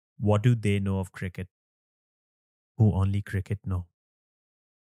What do they know of cricket? Who only cricket know?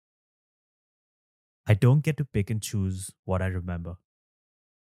 I don't get to pick and choose what I remember.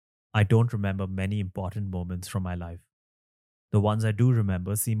 I don't remember many important moments from my life. The ones I do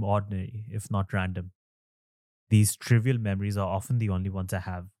remember seem ordinary, if not random. These trivial memories are often the only ones I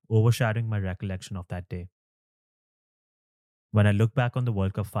have, overshadowing my recollection of that day. When I look back on the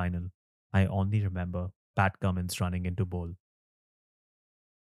World Cup final, I only remember Pat Cummins running into bowl.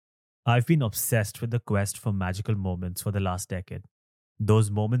 I've been obsessed with the quest for magical moments for the last decade.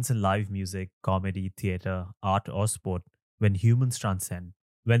 Those moments in live music, comedy, theater, art, or sport when humans transcend,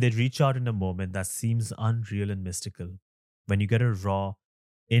 when they reach out in a moment that seems unreal and mystical, when you get a raw,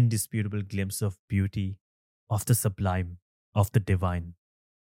 indisputable glimpse of beauty, of the sublime, of the divine.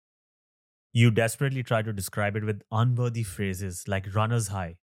 You desperately try to describe it with unworthy phrases like runner's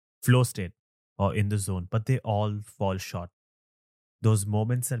high, flow state, or in the zone, but they all fall short. Those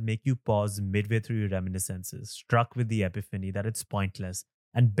moments that make you pause midway through your reminiscences, struck with the epiphany that it's pointless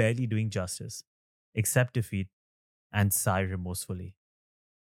and barely doing justice, accept defeat and sigh remorsefully.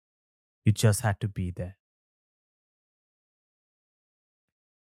 You just had to be there.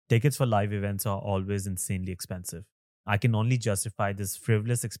 Tickets for live events are always insanely expensive. I can only justify this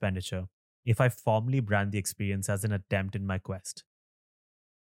frivolous expenditure if I formally brand the experience as an attempt in my quest.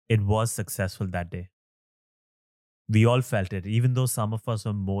 It was successful that day. We all felt it, even though some of us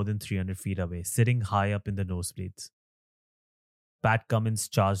were more than 300 feet away, sitting high up in the nosebleeds. Pat Cummins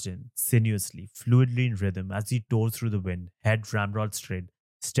charged in, sinuously, fluidly in rhythm as he tore through the wind, head ramrod straight,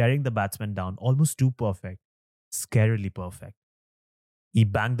 staring the batsman down, almost too perfect, scarily perfect. He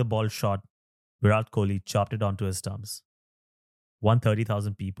banged the ball short. Virat Kohli chopped it onto his stumps.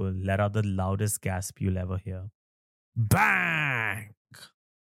 130,000 people let out the loudest gasp you'll ever hear. Bang!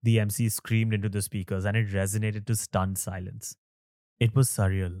 The MC screamed into the speakers and it resonated to stunned silence. It was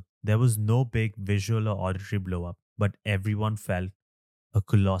surreal. There was no big visual or auditory blow up, but everyone felt a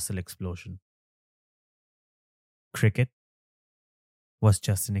colossal explosion. Cricket was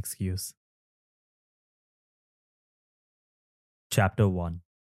just an excuse. Chapter 1,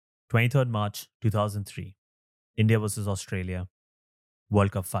 23rd March 2003. India versus Australia,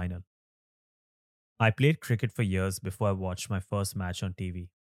 World Cup final. I played cricket for years before I watched my first match on TV.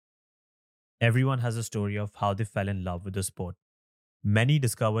 Everyone has a story of how they fell in love with the sport. Many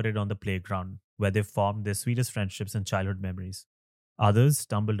discovered it on the playground, where they formed their sweetest friendships and childhood memories. Others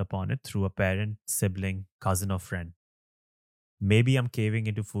stumbled upon it through a parent, sibling, cousin, or friend. Maybe I'm caving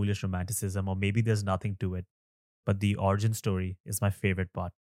into foolish romanticism, or maybe there's nothing to it, but the origin story is my favorite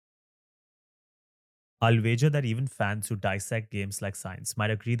part. I'll wager that even fans who dissect games like science might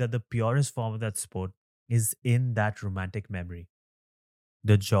agree that the purest form of that sport is in that romantic memory.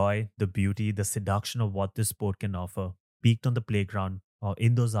 The joy, the beauty, the seduction of what this sport can offer, peaked on the playground or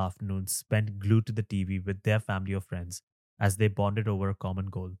in those afternoons spent glued to the TV with their family or friends as they bonded over a common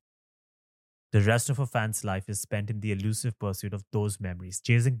goal. The rest of a fan's life is spent in the elusive pursuit of those memories,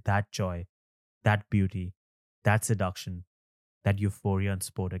 chasing that joy, that beauty, that seduction, that euphoria in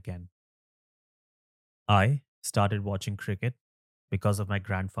sport again. I started watching cricket because of my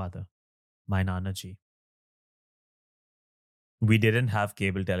grandfather, my Nanaji. We didn't have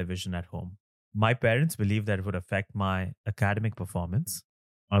cable television at home. My parents believed that it would affect my academic performance.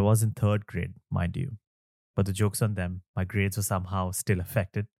 I was in third grade, mind you, but the joke's on them. My grades were somehow still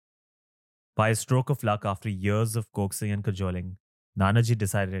affected. By a stroke of luck, after years of coaxing and cajoling, Nanaji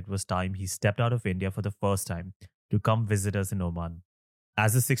decided it was time he stepped out of India for the first time to come visit us in Oman.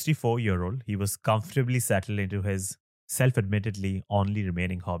 As a 64-year-old, he was comfortably settled into his self admittedly only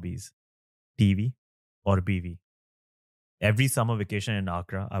remaining hobbies TV or BV. Every summer vacation in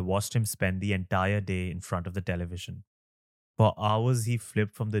Accra, I watched him spend the entire day in front of the television. For hours, he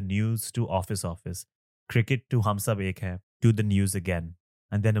flipped from the news to office, cricket to Hum Sab Ek Hai, to the news again,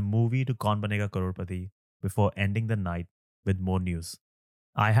 and then a movie to Kaun Banega Crorepati before ending the night with more news.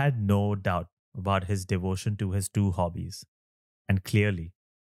 I had no doubt about his devotion to his two hobbies, and clearly,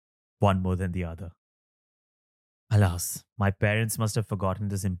 one more than the other. Alas, my parents must have forgotten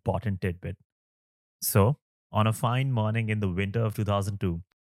this important tidbit. So, on a fine morning in the winter of 2002,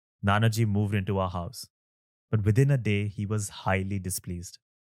 Nanaji moved into our house. But within a day, he was highly displeased.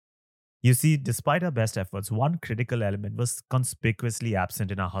 You see, despite our best efforts, one critical element was conspicuously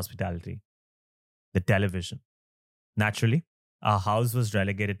absent in our hospitality: the television. Naturally, our house was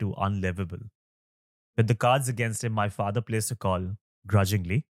relegated to unlivable. With the cards against him, my father placed a call,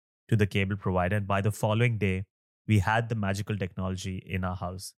 grudgingly, to the cable provider, and by the following day, we had the magical technology in our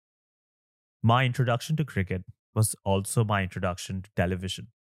house. My introduction to cricket was also my introduction to television,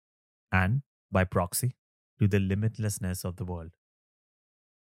 and, by proxy, to the limitlessness of the world.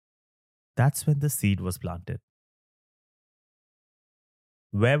 That's when the seed was planted.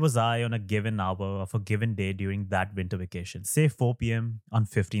 Where was I on a given hour of a given day during that winter vacation, say 4 p.m. on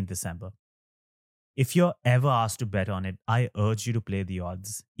 15th December? If you're ever asked to bet on it, I urge you to play the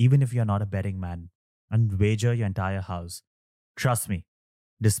odds, even if you're not a betting man, and wager your entire house. Trust me,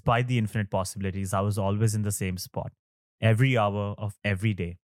 despite the infinite possibilities, I was always in the same spot. Every hour of every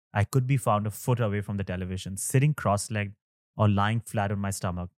day, I could be found a foot away from the television, sitting cross legged or lying flat on my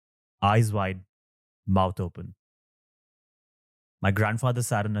stomach, eyes wide, mouth open. My grandfather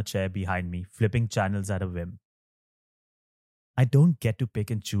sat on a chair behind me, flipping channels at a whim. I don't get to pick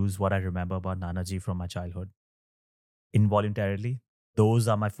and choose what I remember about Nanaji from my childhood. Involuntarily, those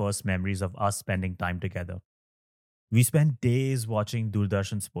are my first memories of us spending time together. We spent days watching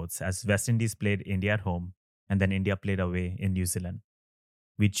Doordarshan sports as West Indies played India at home and then India played away in New Zealand.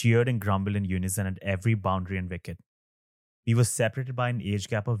 We cheered and grumbled in unison at every boundary and wicket. We were separated by an age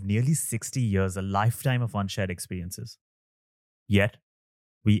gap of nearly 60 years, a lifetime of unshared experiences. Yet,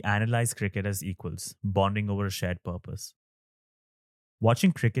 we analyzed cricket as equals, bonding over a shared purpose.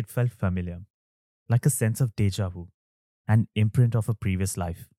 Watching cricket felt familiar, like a sense of deja vu, an imprint of a previous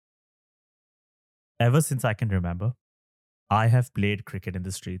life. Ever since I can remember, I have played cricket in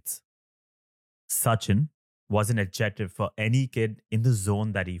the streets. Sachin was an adjective for any kid in the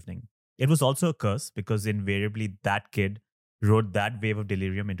zone that evening. It was also a curse because invariably that kid rode that wave of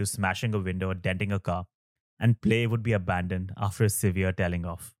delirium into smashing a window or denting a car, and play would be abandoned after a severe telling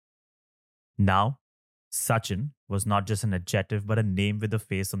off. Now, Sachin was not just an adjective but a name with a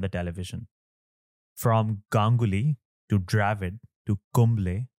face on the television. From Ganguly to Dravid to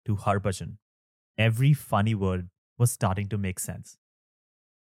Kumble to Harbhajan, every funny word was starting to make sense.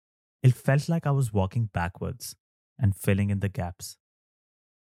 It felt like I was walking backwards and filling in the gaps.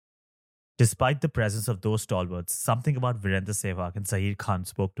 Despite the presence of those stalwarts, something about Virendra Sehwag and Zahir Khan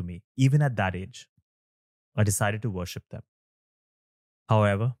spoke to me, even at that age. I decided to worship them.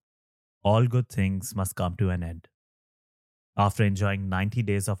 However, all good things must come to an end. After enjoying 90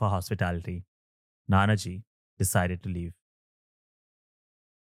 days of our hospitality, Nanaji decided to leave.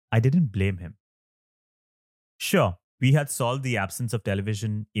 I didn't blame him. Sure, we had solved the absence of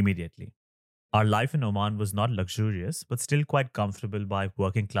television immediately. Our life in Oman was not luxurious, but still quite comfortable by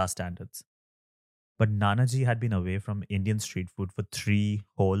working class standards. But Nanaji had been away from Indian street food for 3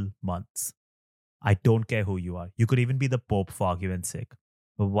 whole months. I don't care who you are. You could even be the Pope for argument's sake.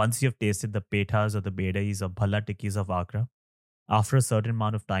 But once you've tasted the pethas or the bedais or bhalla tikkis of Agra, after a certain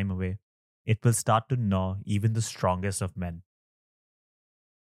amount of time away, it will start to gnaw even the strongest of men.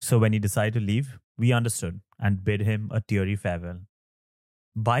 So when he decided to leave, we understood and bid him a teary farewell.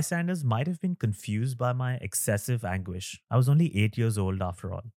 Bystanders might have been confused by my excessive anguish. I was only 8 years old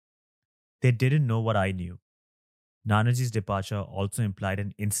after all. They didn't know what I knew. Nanaji's departure also implied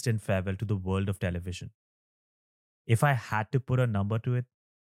an instant farewell to the world of television. If I had to put a number to it,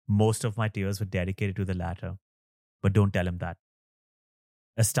 most of my tears were dedicated to the latter. But don't tell him that.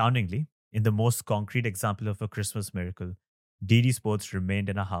 Astoundingly, in the most concrete example of a Christmas miracle, DD Sports remained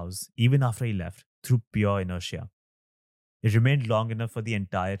in our house even after he left through pure inertia. It remained long enough for the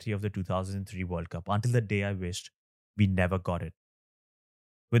entirety of the 2003 World Cup until the day I wished we never got it.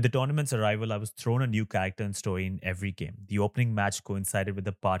 With the tournament's arrival, I was thrown a new character and story in every game. The opening match coincided with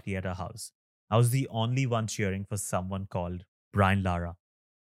the party at our house. I was the only one cheering for someone called Brian Lara.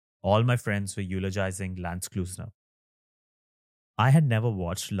 All my friends were eulogizing Lance Klusner. I had never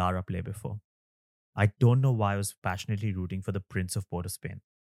watched Lara play before. I don't know why I was passionately rooting for the Prince of Port of Spain.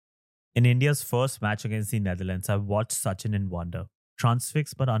 In India's first match against the Netherlands, I watched Sachin in wonder,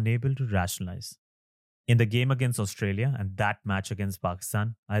 transfixed but unable to rationalize. In the game against Australia and that match against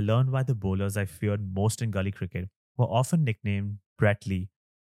Pakistan, I learned why the bowlers I feared most in gully cricket were often nicknamed Brett Lee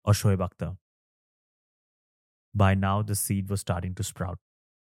or Shoaib Akhtar. By now, the seed was starting to sprout.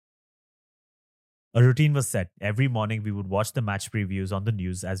 A routine was set. Every morning, we would watch the match previews on the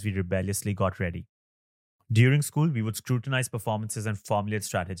news as we rebelliously got ready. During school, we would scrutinize performances and formulate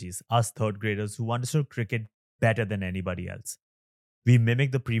strategies, us third graders who understood cricket better than anybody else. We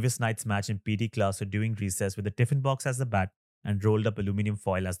mimicked the previous night's match in PT class or during recess with a tiffin box as the bat and rolled up aluminium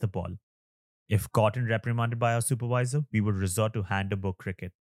foil as the ball. If caught and reprimanded by our supervisor, we would resort to hand a book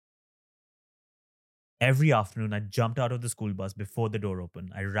cricket. Every afternoon, I jumped out of the school bus before the door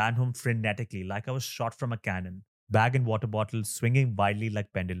opened. I ran home frenetically like I was shot from a cannon, bag and water bottles swinging wildly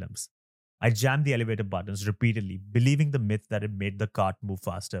like pendulums. I jammed the elevator buttons repeatedly, believing the myth that it made the cart move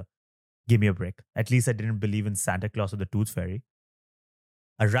faster. Give me a break. At least I didn't believe in Santa Claus or the Tooth Fairy.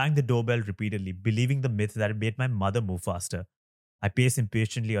 I rang the doorbell repeatedly, believing the myth that it made my mother move faster. I paced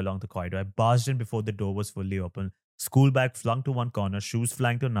impatiently along the corridor. I barged in before the door was fully open, school bag flung to one corner, shoes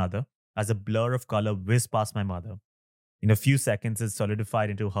flying to another. as a blur of color whizzed past my mother. In a few seconds, it solidified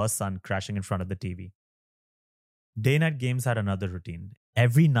into her son crashing in front of the TV. Day night games had another routine.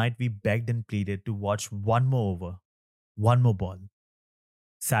 Every night we begged and pleaded to watch one more over, one more ball.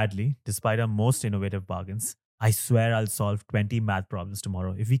 Sadly, despite our most innovative bargains, I swear I'll solve 20 math problems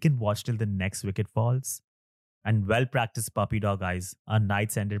tomorrow if we can watch till the next wicket falls. And well practiced puppy dog eyes, our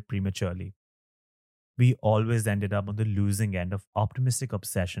nights ended prematurely. We always ended up on the losing end of optimistic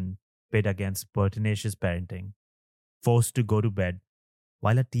obsession pit against pertinacious parenting, forced to go to bed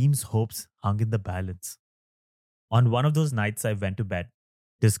while our team's hopes hung in the balance. On one of those nights, I went to bed,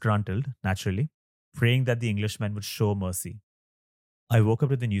 disgruntled, naturally, praying that the Englishman would show mercy. I woke up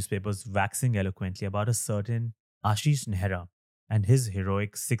to the newspapers waxing eloquently about a certain Ashish Nehra and his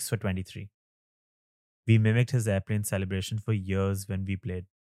heroic 6 for 23. We mimicked his airplane celebration for years when we played.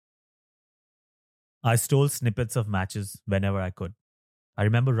 I stole snippets of matches whenever I could. I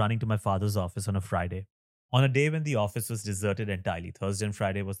remember running to my father's office on a Friday. On a day when the office was deserted entirely, Thursday and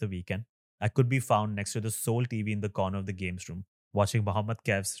Friday was the weekend, I could be found next to the sole TV in the corner of the games room, watching Mohammad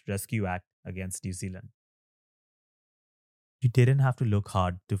Kaif's rescue act against New Zealand. You didn't have to look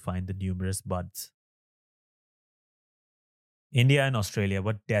hard to find the numerous buds. India and Australia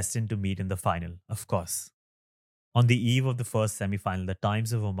were destined to meet in the final, of course. On the eve of the first semi final, the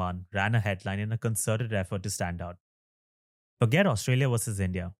Times of Oman ran a headline in a concerted effort to stand out. Forget Australia versus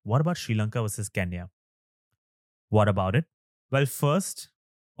India. What about Sri Lanka versus Kenya? What about it? Well, first,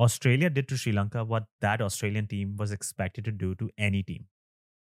 Australia did to Sri Lanka what that Australian team was expected to do to any team.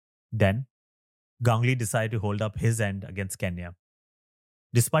 Then, Ganguly decided to hold up his end against Kenya.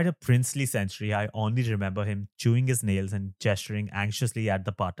 Despite a princely century, I only remember him chewing his nails and gesturing anxiously at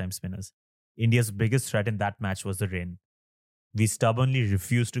the part time spinners. India's biggest threat in that match was the rain. We stubbornly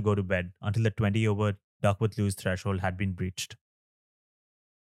refused to go to bed until the 20 over Duckworth Lewis threshold had been breached.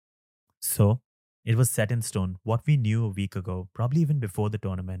 So, it was set in stone what we knew a week ago, probably even before the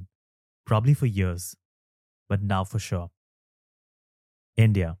tournament, probably for years, but now for sure.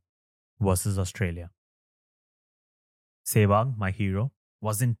 India versus Australia. Sehwag, my hero,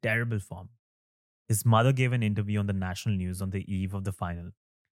 was in terrible form. His mother gave an interview on the national news on the eve of the final.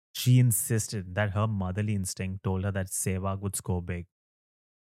 She insisted that her motherly instinct told her that Sehwag would score big.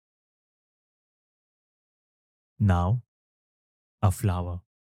 Now, a flower.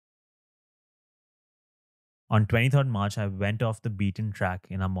 On 23rd March, I went off the beaten track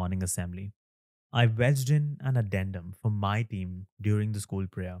in our morning assembly. I wedged in an addendum for my team during the school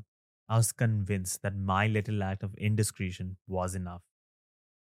prayer. I was convinced that my little act of indiscretion was enough.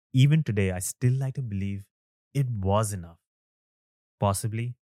 Even today, I still like to believe it was enough.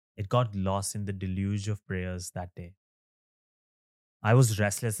 Possibly, it got lost in the deluge of prayers that day. I was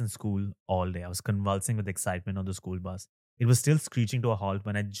restless in school all day. I was convulsing with excitement on the school bus. It was still screeching to a halt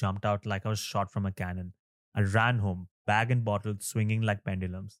when I jumped out like I was shot from a cannon. I ran home, bag and bottle swinging like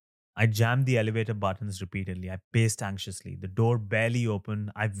pendulums. I jammed the elevator buttons repeatedly. I paced anxiously. The door barely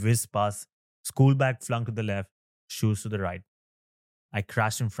opened. I whizzed past, school bag flung to the left, shoes to the right. I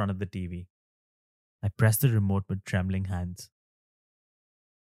crashed in front of the TV. I pressed the remote with trembling hands.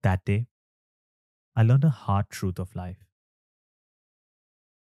 That day, I learned a hard truth of life.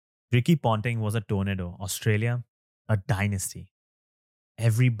 Ricky Ponting was a tornado, Australia, a dynasty.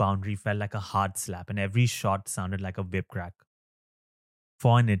 Every boundary felt like a hard slap, and every shot sounded like a whip crack.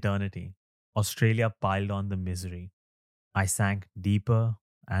 For an eternity, Australia piled on the misery. I sank deeper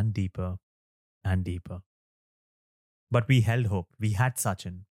and deeper and deeper. But we held hope. We had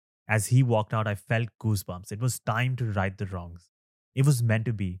Sachin. As he walked out, I felt goosebumps. It was time to right the wrongs. It was meant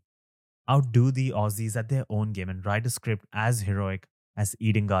to be. Outdo the Aussies at their own game and write a script as heroic as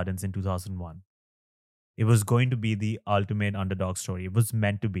Eden Gardens in 2001. It was going to be the ultimate underdog story. It was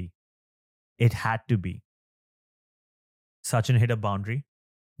meant to be. It had to be. Sachin hit a boundary.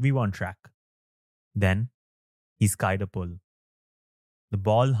 We were on track. Then he skied a pull. The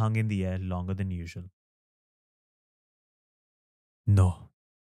ball hung in the air longer than usual. No,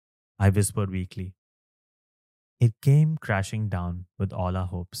 I whispered weakly. It came crashing down with all our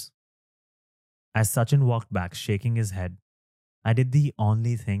hopes. As Sachin walked back, shaking his head, I did the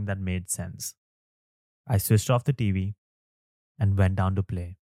only thing that made sense. I switched off the TV and went down to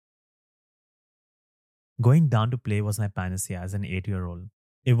play. Going down to play was my panacea as an 8-year-old.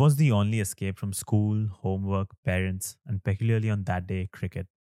 It was the only escape from school, homework, parents, and peculiarly on that day, cricket.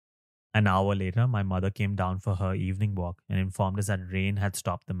 An hour later, my mother came down for her evening walk and informed us that rain had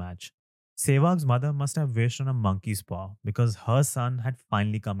stopped the match. Sehwag's mother must have wished on a monkey's paw because her son had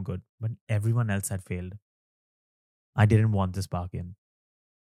finally come good, but everyone else had failed. I didn't want this bargain.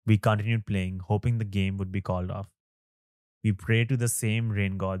 We continued playing, hoping the game would be called off. We prayed to the same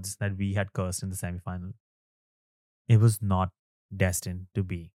rain gods that we had cursed in the semifinal. It was not destined to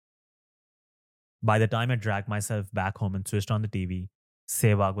be. By the time I dragged myself back home and switched on the TV,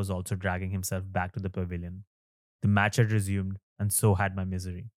 Sehwag was also dragging himself back to the pavilion. The match had resumed, and so had my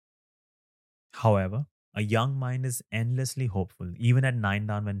misery. However, a young mind is endlessly hopeful. Even at 9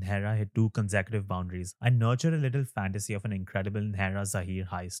 down when Hera hit two consecutive boundaries, I nurtured a little fantasy of an incredible Hera Zahir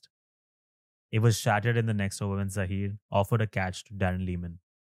heist. It was shattered in the next over when Zahir offered a catch to Darren Lehman.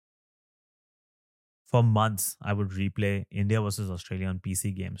 For months, I would replay India versus Australia on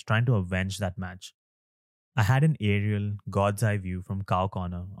PC games, trying to avenge that match. I had an aerial, God's eye view from Cow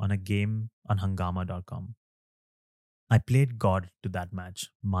Corner on a game on Hangama.com. I played God to that match,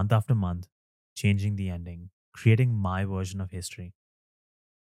 month after month, changing the ending, creating my version of history.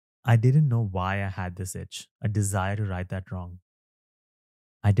 I didn't know why I had this itch, a desire to right that wrong.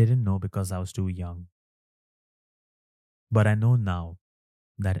 I didn't know because I was too young. But I know now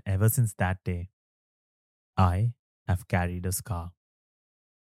that ever since that day, I have carried a scar.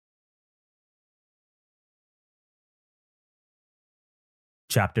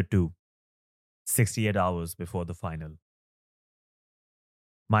 Chapter 2, 68 hours before the final.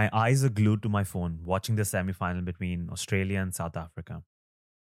 My eyes are glued to my phone, watching the semi final between Australia and South Africa.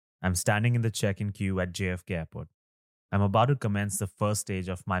 I'm standing in the check in queue at JFK Airport. I'm about to commence the first stage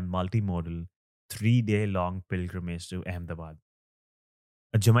of my multimodal, 3 day long pilgrimage to Ahmedabad.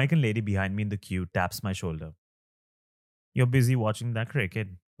 A Jamaican lady behind me in the queue taps my shoulder. You're busy watching that cricket,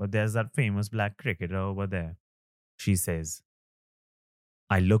 but there's that famous black cricketer over there, she says.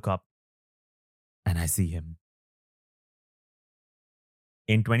 I look up and I see him.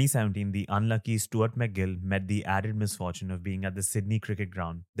 In 2017, the unlucky Stuart McGill met the added misfortune of being at the Sydney Cricket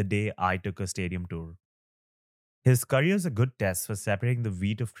Ground the day I took a stadium tour. His career is a good test for separating the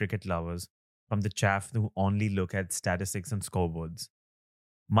wheat of cricket lovers from the chaff who only look at statistics and scoreboards.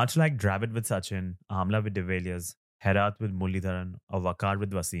 Much like Dravid with Sachin, Amla with De Villiers, Herat with Muralidharan, or Wakar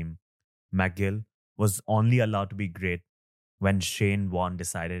with Wasim, McGill was only allowed to be great when Shane Warne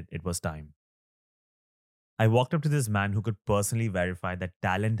decided it was time. I walked up to this man who could personally verify that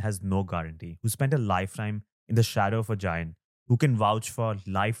talent has no guarantee, who spent a lifetime in the shadow of a giant, who can vouch for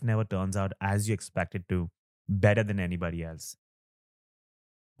life never turns out as you expect it to, better than anybody else.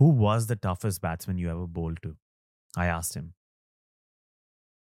 Who was the toughest batsman you ever bowled to? I asked him.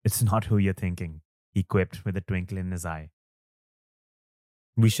 It's not who you're thinking, he quipped with a twinkle in his eye.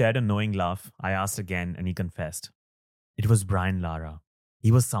 We shared a knowing laugh. I asked again, and he confessed. It was Brian Lara.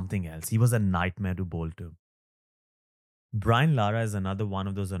 He was something else. He was a nightmare to bowl to. Brian Lara is another one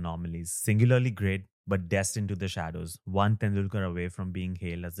of those anomalies, singularly great but destined to the shadows, one Tendulkar away from being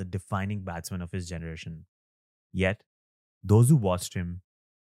hailed as the defining batsman of his generation. Yet, those who watched him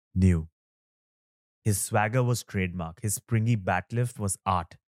knew. His swagger was trademark, his springy bat lift was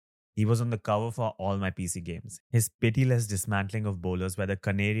art. He was on the cover for all my PC games. His pitiless dismantling of bowlers, whether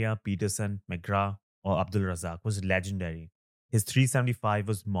Canaria, Peterson, McGrath, or Abdul Razak, was legendary. His 375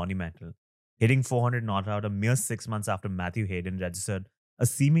 was monumental. Hitting 400 not out a mere 6 months after Matthew Hayden registered a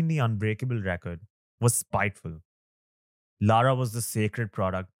seemingly unbreakable record was spiteful. Lara was the sacred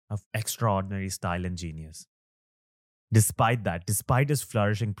product of extraordinary style and genius. Despite that, despite his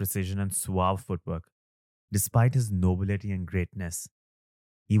flourishing precision and suave footwork, despite his nobility and greatness,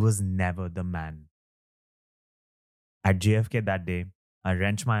 he was never the man. At JFK that day, I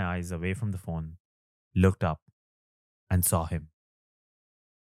wrenched my eyes away from the phone, looked up, and saw him.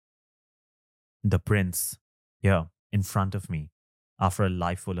 The prince, here, in front of me, after a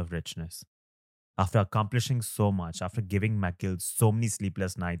life full of richness. After accomplishing so much, after giving McGill so many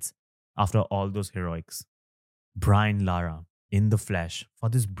sleepless nights, after all those heroics. Brian Lara, in the flesh, for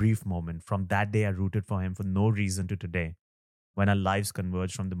this brief moment, from that day I rooted for him for no reason to today, when our lives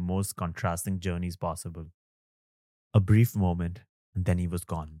converged from the most contrasting journeys possible. A brief moment, and then he was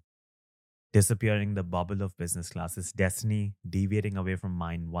gone. Disappearing in the bubble of business class, his destiny deviating away from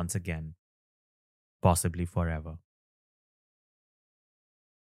mine once again, possibly forever.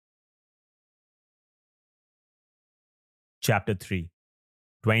 Chapter 3,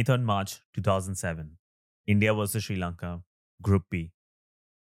 23rd March 2007. India versus Sri Lanka, Group B.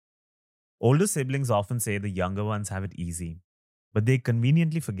 Older siblings often say the younger ones have it easy, but they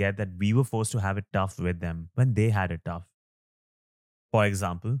conveniently forget that we were forced to have it tough with them when they had it tough. For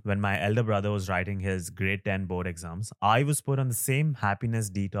example, when my elder brother was writing his grade 10 board exams, I was put on the same happiness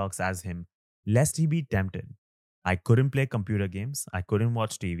detox as him, lest he be tempted. I couldn't play computer games, I couldn't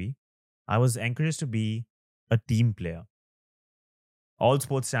watch TV. I was encouraged to be a team player. All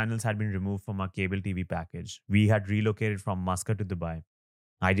sports channels had been removed from our cable TV package. We had relocated from Muscat to Dubai.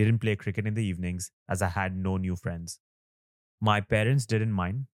 I didn't play cricket in the evenings as I had no new friends. My parents didn't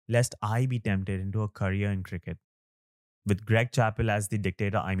mind, lest I be tempted into a career in cricket. With Greg Chappell as the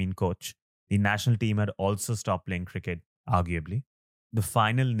dictator, I mean coach, the national team had also stopped playing cricket, arguably. The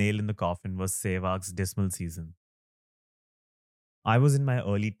final nail in the coffin was Sehwag's dismal season. I was in my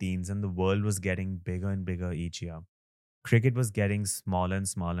early teens and the world was getting bigger and bigger each year. Cricket was getting smaller and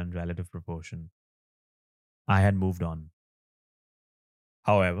smaller in relative proportion. I had moved on.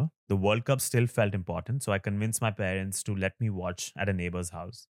 However, the World Cup still felt important, so I convinced my parents to let me watch at a neighbor's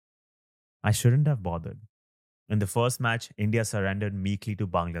house. I shouldn't have bothered. In the first match, India surrendered meekly to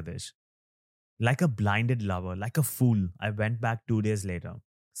Bangladesh. Like a blinded lover, like a fool, I went back 2 days later.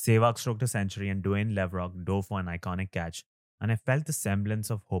 Sehwag stroked a century and Dwayne Levrock dove for an iconic catch, and I felt the semblance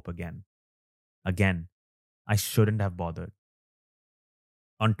of hope again. Again, I shouldn't have bothered.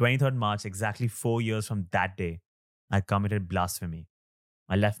 On 23rd March, exactly 4 years from that day, I committed blasphemy.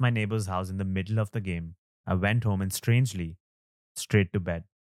 I left my neighbor's house in the middle of the game. I went home and strangely, straight to bed.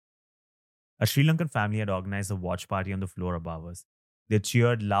 A Sri Lankan family had organized a watch party on the floor above us. They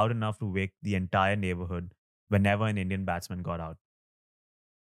cheered loud enough to wake the entire neighborhood whenever an Indian batsman got out.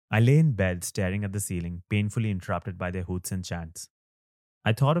 I lay in bed staring at the ceiling, painfully interrupted by their hoots and chants.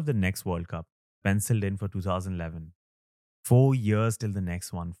 I thought of the next World Cup, penciled in for 2011. 4 years till the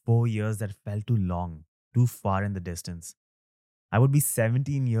next one, 4 years that felt too long, too far in the distance. I would be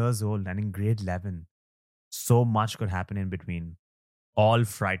 17 years old and in grade 11. So much could happen in between. All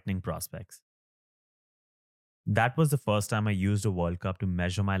frightening prospects. That was the first time I used a World Cup to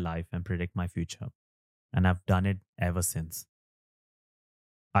measure my life and predict my future. And I've done it ever since.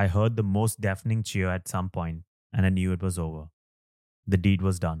 I heard the most deafening cheer at some point, and I knew it was over. The deed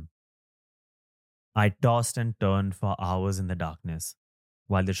was done. I tossed and turned for hours in the darkness,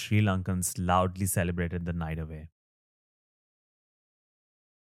 while the Sri Lankans loudly celebrated the night away.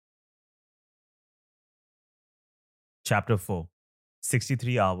 Chapter 4,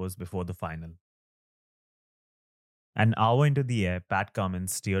 63 hours before the final. An hour into the air, Pat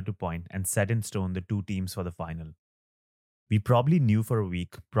Cummins steered to point and set in stone the two teams for the final. We probably knew for a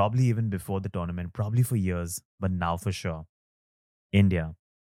week, probably even before the tournament, probably for years, but now for sure. India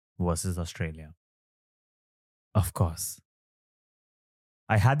versus Australia. Of course.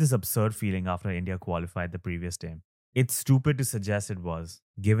 I had this absurd feeling after India qualified the previous day. It's stupid to suggest it was,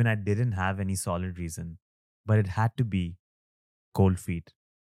 given I didn't have any solid reason, but it had to be cold feet.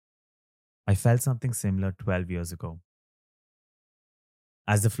 I felt something similar 12 years ago.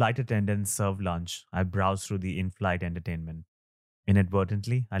 As the flight attendant served lunch, I browsed through the in flight entertainment.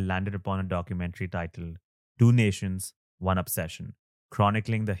 Inadvertently, I landed upon a documentary titled Two Nations, One Obsession,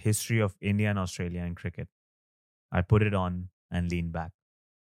 chronicling the history of India and Australia in cricket. I put it on and leaned back.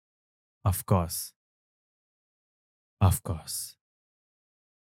 Of course. Of course.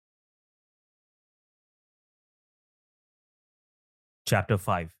 Chapter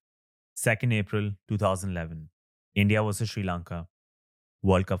 5, 2nd April 2011. India vs Sri Lanka,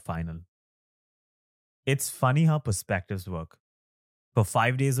 World Cup Final. It's funny how perspectives work. For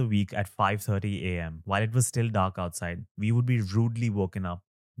 5 days a week at 5:30 a.m., while it was still dark outside, we would be rudely woken up,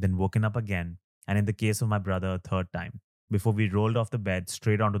 then woken up again, and in the case of my brother, a third time, before we rolled off the bed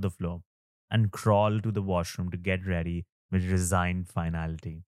straight onto the floor and crawled to the washroom to get ready with resigned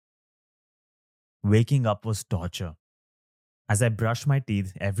finality. Waking up was torture. As I brushed my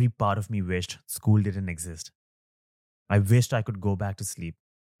teeth, every part of me wished school didn't exist. I wished I could go back to sleep.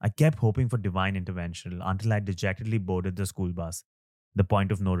 I kept hoping for divine intervention until I dejectedly boarded the school bus, the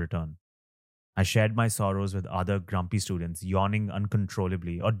point of no return. I shared my sorrows with other grumpy students, yawning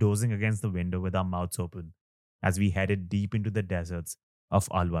uncontrollably or dozing against the window with our mouths open as we headed deep into the deserts of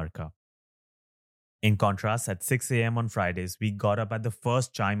Alvarca. In contrast, at 6 a.m. on Fridays, we got up at the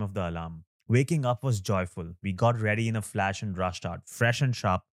first chime of the alarm. Waking up was joyful. We got ready in a flash and rushed out, fresh and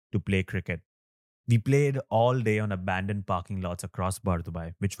sharp, to play cricket. We played all day on abandoned parking lots across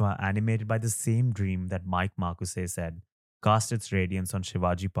Bardubai, which were animated by the same dream that Mike Marcuse said cast its radiance on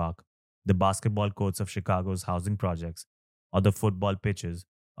Shivaji Park, the basketball courts of Chicago's housing projects, or the football pitches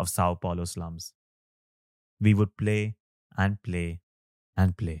of Sao Paulo slums. We would play and play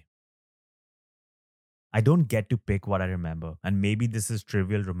and play. I don't get to pick what I remember, and maybe this is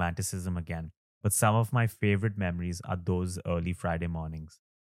trivial romanticism again, but some of my favorite memories are those early Friday mornings.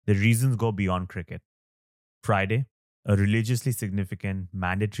 The reasons go beyond cricket. Friday, a religiously significant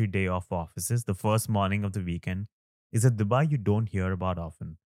mandatory day off for offices, the first morning of the weekend, is a Dubai you don't hear about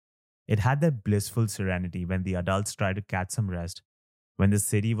often. It had that blissful serenity when the adults tried to catch some rest, when the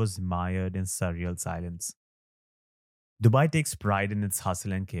city was mired in surreal silence. Dubai takes pride in its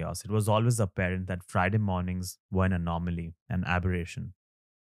hustle and chaos. It was always apparent that Friday mornings were an anomaly, an aberration.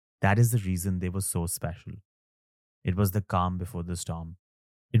 That is the reason they were so special. It was the calm before the storm.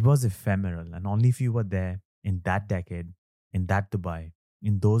 It was ephemeral, and only if you were there in that decade, in that Dubai,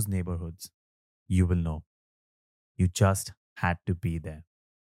 in those neighborhoods, you will know. You just had to be there.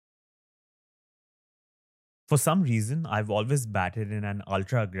 For some reason, I've always batted in an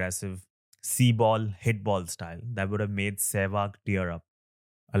ultra aggressive see ball, hit ball style that would have made Sehwag tear up.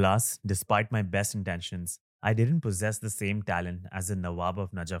 Alas, despite my best intentions, I didn't possess the same talent as the Nawab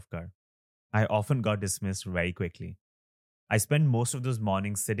of Najafgarh. I often got dismissed very quickly. I spent most of those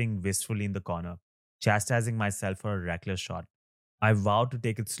mornings sitting wistfully in the corner, chastising myself for a reckless shot. I vowed to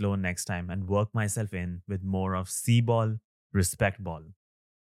take it slow next time and work myself in with more of see ball, respect ball.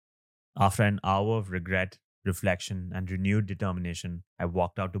 After an hour of regret, reflection, and renewed determination, I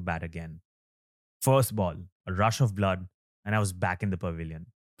walked out to bat again. First ball, a rush of blood, and I was back in the pavilion,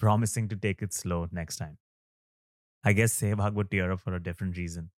 promising to take it slow next time. I guess Sehwag would tear up for a different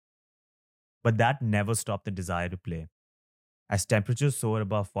reason. But that never stopped the desire to play. As temperatures soared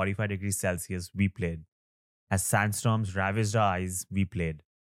above 45 degrees Celsius, we played. As sandstorms ravaged our eyes, we played.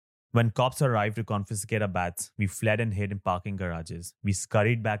 When cops arrived to confiscate our bats, we fled and hid in parking garages. We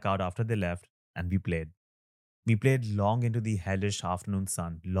scurried back out after they left, and we played. We played long into the hellish afternoon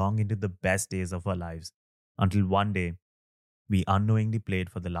sun, long into the best days of our lives, until one day we unknowingly played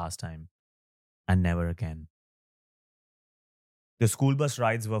for the last time, and never again. The school bus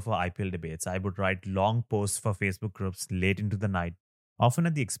rides were for IPL debates. I would write long posts for Facebook groups late into the night, often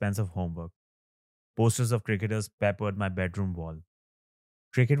at the expense of homework. Posters of cricketers peppered my bedroom wall.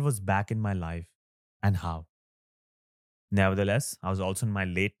 Cricket was back in my life, and how? Nevertheless, I was also in my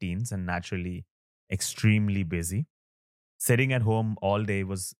late teens and naturally extremely busy. Sitting at home all day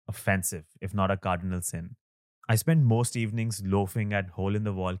was offensive, if not a cardinal sin. I spent most evenings loafing at hole in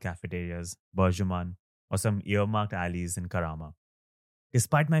the wall cafeterias, Berjuman, or some earmarked alleys in Karama.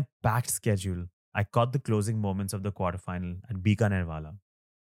 Despite my packed schedule, I caught the closing moments of the quarterfinal at Bikanerwala.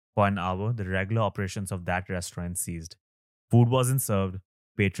 For an hour, the regular operations of that restaurant ceased. Food wasn't served,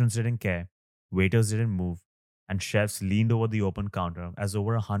 patrons didn't care, waiters didn't move, and chefs leaned over the open counter as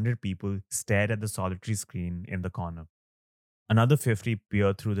over 100 people stared at the solitary screen in the corner. Another 50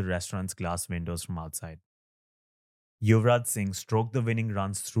 peered through the restaurant's glass windows from outside. Yuvraj Singh stroked the winning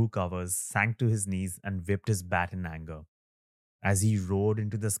runs through covers, sank to his knees, and whipped his bat in anger. As he roared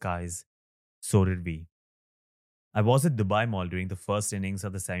into the skies, so did we. I was at Dubai Mall during the first innings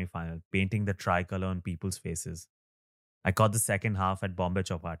of the semi-final, painting the tricolour on people's faces. I caught the second half at Bombay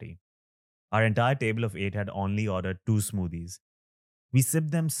Chowpatty. Our entire table of 8 had only ordered 2 smoothies. We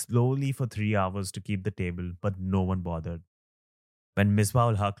sipped them slowly for 3 hours to keep the table, but no one bothered. When Misbah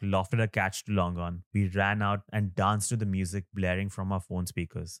ul Haq lofted a catch to long on, we ran out and danced to the music blaring from our phone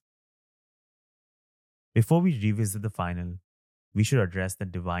speakers. Before we revisit the final, we should address the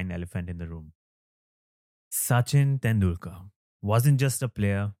divine elephant in the room. Sachin Tendulkar wasn't just a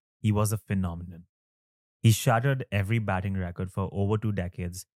player, he was a phenomenon. He shattered every batting record for over 2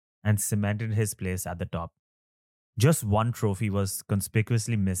 decades and cemented his place at the top. Just one trophy was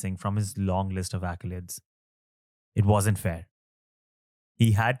conspicuously missing from his long list of accolades. It wasn't fair.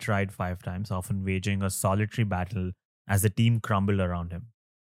 He had tried 5 times, often waging a solitary battle as the team crumbled around him.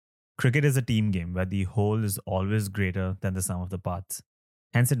 Cricket is a team game where the whole is always greater than the sum of the parts.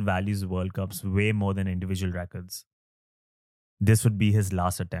 Hence, it values World Cups way more than individual records. This would be his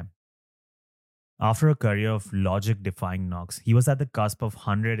last attempt. After a career of logic defying knocks, he was at the cusp of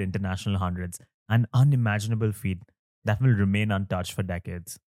 100 international hundreds, an unimaginable feat that will remain untouched for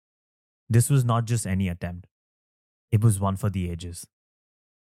decades. This was not just any attempt, it was one for the ages.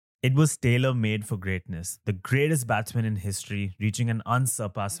 It was tailor made for greatness, the greatest batsman in history reaching an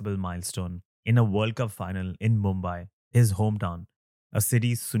unsurpassable milestone in a World Cup final in Mumbai, his hometown, a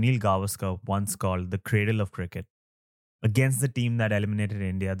city Sunil Gavaskar once called the cradle of cricket. Against the team that eliminated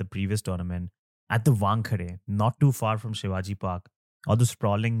India at the previous tournament, at the Wankhede, not too far from Shivaji Park, or the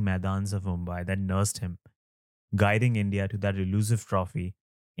sprawling Maidans of Mumbai that nursed him, guiding India to that elusive trophy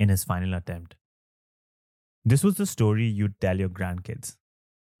in his final attempt. This was the story you'd tell your grandkids.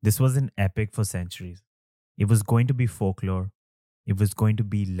 This was an epic for centuries. It was going to be folklore. It was going to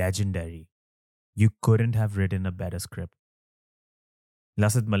be legendary. You couldn't have written a better script.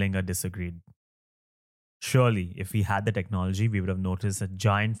 Lasith Malinga disagreed. Surely, if we had the technology, we would have noticed a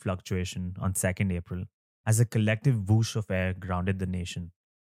giant fluctuation on 2nd April as a collective whoosh of air grounded the nation.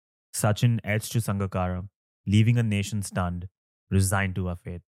 Sachin edged to Sangakkara, leaving a nation stunned, resigned to our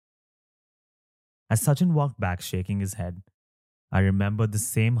fate. As Sachin walked back, shaking his head, I remembered the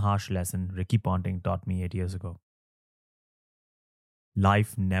same harsh lesson Ricky Ponting taught me 8 years ago.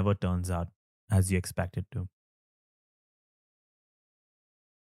 Life never turns out as you expect it to.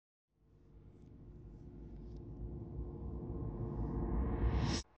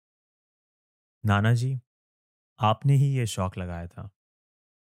 नाना जी, आपने ही ये शौक लगाया था.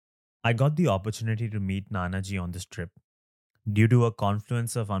 I got the opportunity to meet Nana ji on this trip due to a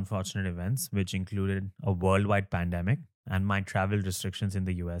confluence of unfortunate events, which included a worldwide pandemic and my travel restrictions in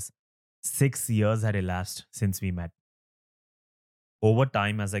the US. 6 years had elapsed since we met. Over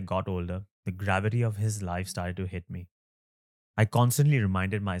time, as I got older, the gravity of his life started to hit me. I constantly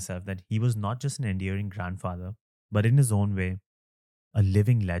reminded myself that he was not just an endearing grandfather, but in his own way, a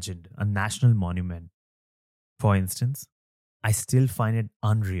living legend, a national monument. For instance, I still find it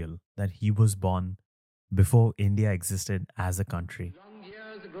unreal that he was born before India existed as a country. Long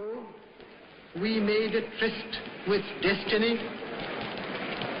years ago, we made a tryst with destiny,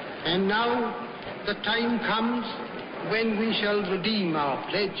 and now the time comes when we shall redeem our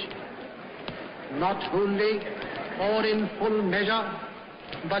pledge, not wholly or in full measure,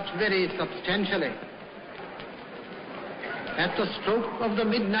 but very substantially. At the stroke of the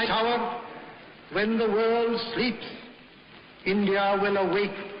midnight hour, when the world sleeps, India will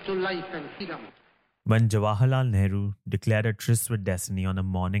awake to life and freedom. When Jawaharlal Nehru declared a tryst with destiny on a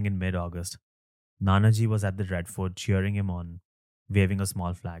morning in mid August, Nanaji was at the Red Fort cheering him on, waving a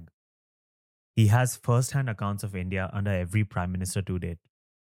small flag. He has first hand accounts of India under every prime minister to date.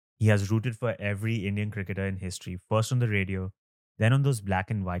 He has rooted for every Indian cricketer in history, first on the radio, then on those black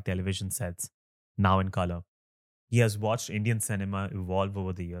and white television sets, now in color. He has watched Indian cinema evolve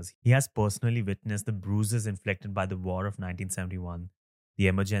over the years. He has personally witnessed the bruises inflicted by the War of 1971, the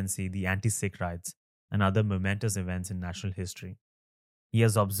emergency, the anti Sikh riots, and other momentous events in national history. He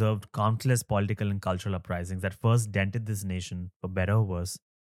has observed countless political and cultural uprisings that first dented this nation, for better or worse,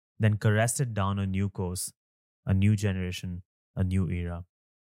 then caressed it down a new course, a new generation, a new era.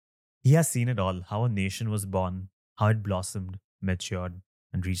 He has seen it all, how a nation was born, how it blossomed, matured,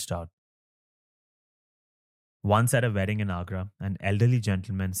 and reached out. Once at a wedding in Agra, an elderly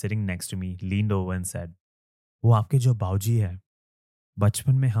gentleman sitting next to me leaned over and said, वो आपके जो बाऊजी है,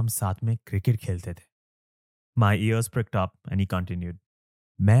 बचपन में हम साथ में cricket खेलते थे. My ears pricked up and he continued,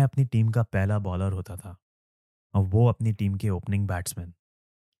 मैं अपनी टीम का पहला बॉलर होता था और वो अपनी टीम के ओपनिंग बैट्समैन.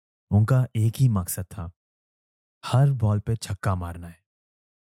 उनका एक ही मकसद था, हर बॉल पे छक्का मारना है.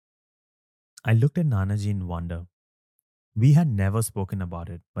 I looked at Nanaji in wonder. We had never spoken about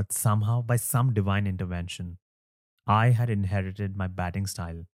it, but somehow, by some divine intervention, I had inherited my batting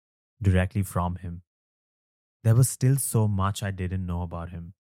style directly from him. There was still so much I didn't know about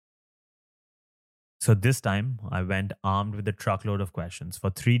him. So this time, I went armed with a truckload of questions.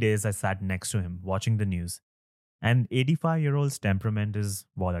 For 3 days, I sat next to him, watching the news. An 85-year-old's temperament is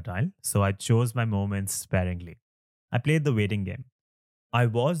volatile, so I chose my moments sparingly. I played the waiting game. I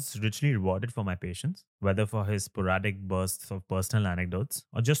was richly rewarded for my patience, whether for his sporadic bursts of personal anecdotes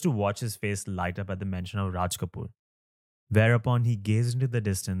or just to watch his face light up at the mention of Raj Kapoor. Whereupon he gazed into the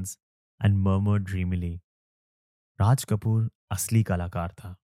distance and murmured dreamily, Raj Kapoor asli kalakar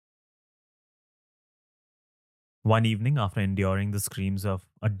tha. One evening, after enduring the screams of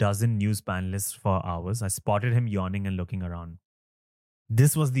a dozen news panelists for hours, I spotted him yawning and looking around.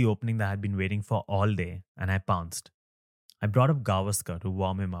 This was the opening that I had been waiting for all day, and I pounced. I brought up Gavaskar to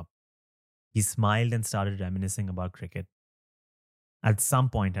warm him up. He smiled and started reminiscing about cricket. At some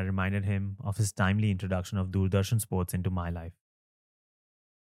point, I reminded him of his timely introduction of Doordarshan sports into my life.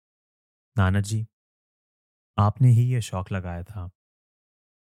 नाना जी, आपने ही ये शौक लगाया था.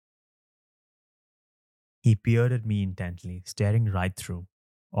 He peered at me intently, staring right through,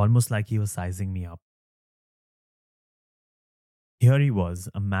 almost like he was sizing me up. Here he was,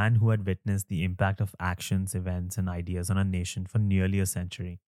 a man who had witnessed the impact of actions, events, and ideas on a nation for nearly a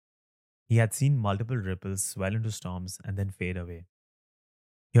century. He had seen multiple ripples swell into storms and then fade away.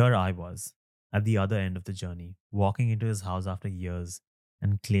 Here I was, at the other end of the journey, walking into his house after years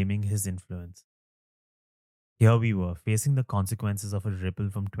and claiming his influence. Here we were, facing the consequences of a ripple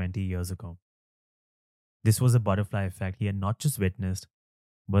from 20 years ago. This was a butterfly effect he had not just witnessed,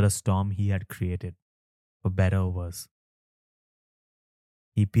 but a storm he had created, for better or worse.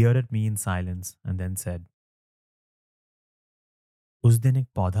 He peered at me in silence and then said, उस दिन एक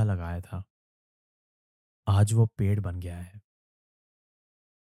पौधा लगाया था, आज वो पेड़ बन गया है.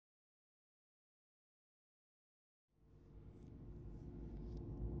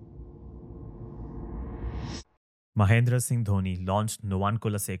 Mahendra Singh Dhoni launched Novan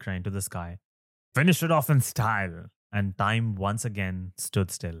Kulasekara into the sky, finished it off in style, and time once again stood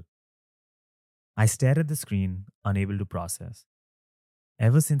still. I stared at the screen, unable to process.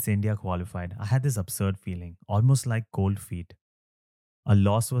 Ever since India qualified, I had this absurd feeling, almost like cold feet. A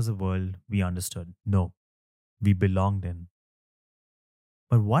loss was a world we understood. No, we belonged in.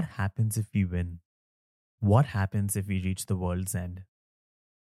 But what happens if we win? What happens if we reach the world's end?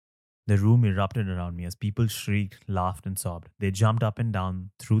 The room erupted around me as people shrieked, laughed, and sobbed. They jumped up and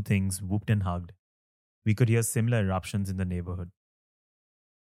down, threw things, whooped and hugged. We could hear similar eruptions in the neighborhood.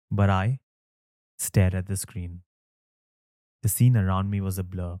 But I stared at the screen. The scene around me was a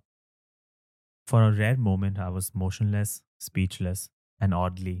blur. For a rare moment, I was motionless, speechless, and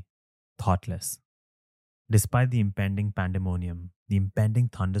oddly thoughtless. Despite the impending pandemonium, the impending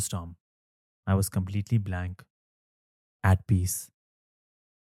thunderstorm, I was completely blank, at peace.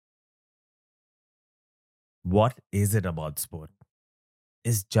 What is it about sport?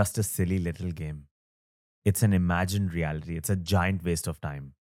 It's just a silly little game. It's an imagined reality. It's a giant waste of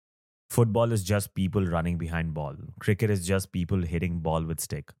time. Football is just people running behind ball. Cricket is just people hitting ball with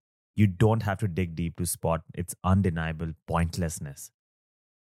stick. You don't have to dig deep to spot its undeniable pointlessness.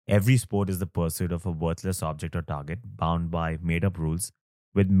 Every sport is the pursuit of a worthless object or target bound by made up rules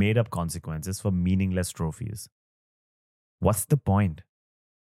with made up consequences for meaningless trophies. What's the point?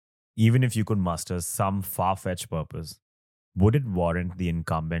 Even if you could muster some far fetched purpose, would it warrant the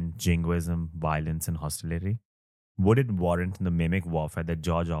incumbent jingoism, violence, and hostility? Would it warrant the mimic warfare that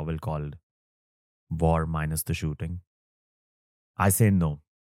George Orwell called war minus the shooting? I say no,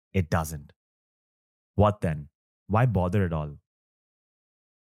 it doesn't. What then? Why bother at all?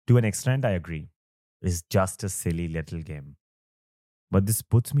 To an extent, I agree. It's just a silly little game. But this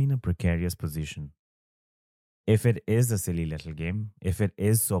puts me in a precarious position. If it is a silly little game, if it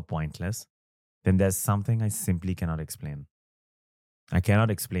is so pointless, then there's something I simply cannot explain. I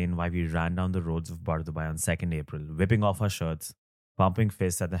cannot explain why we ran down the roads of Bardubai on 2nd April, whipping off our shirts, pumping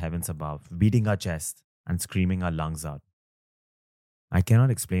fists at the heavens above, beating our chests, and screaming our lungs out. I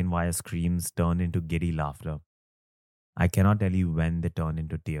cannot explain why our screams turned into giddy laughter. I cannot tell you when they turned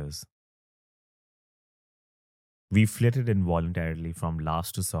into tears. We flitted involuntarily from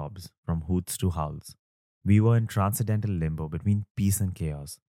laughs to sobs, from hoots to howls. We were in transcendental limbo between peace and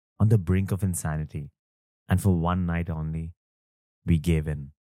chaos, on the brink of insanity, and for one night only, we gave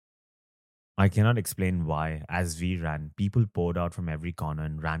in. I cannot explain why, as we ran, people poured out from every corner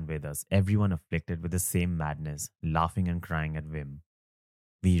and ran with us, everyone afflicted with the same madness, laughing and crying at whim.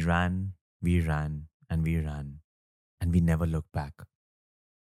 We ran, and we ran, and we never looked back.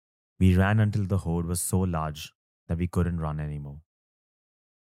 We ran until the horde was so large that we couldn't run anymore.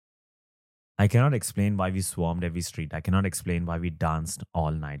 I cannot explain why we swarmed every street. I cannot explain why we danced all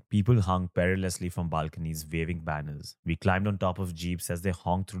night. People hung perilously from balconies, waving banners. We climbed on top of jeeps as they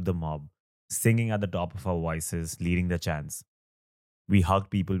honked through the mob, singing at the top of our voices, leading the chants. We hugged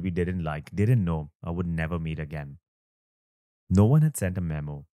people we didn't like, didn't know, or would never meet again. No one had sent a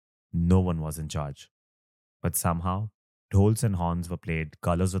memo. No one was in charge. But somehow, tolls and horns were played,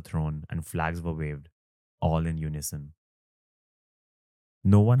 colors were thrown, and flags were waved, all in unison.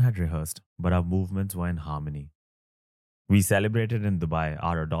 No one had rehearsed, but our movements were in harmony. We celebrated in Dubai,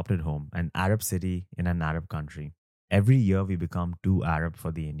 our adopted home, an Arab city in an Arab country. Every year we become too Arab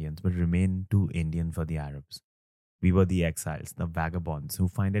for the Indians, but remain too Indian for the Arabs. We were the exiles, the vagabonds who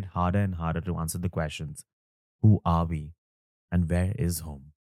find it harder and harder to answer the questions: who are we? And where is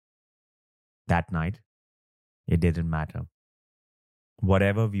home? That night, it didn't matter.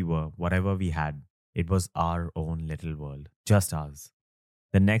 Whatever we were, whatever we had, it was our own little world, just ours.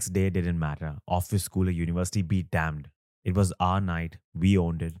 The next day didn't matter. Office, school, or university, be damned. It was our night. We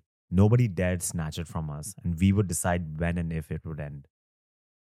owned it. Nobody dared snatch it from us, and we would decide when and if it would end.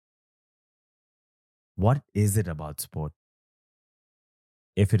 What is it about sport?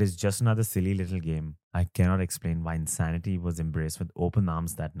 If it is just another silly little game, I cannot explain why insanity was embraced with open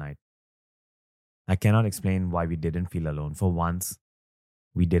arms that night. I cannot explain why we didn't feel alone. For once,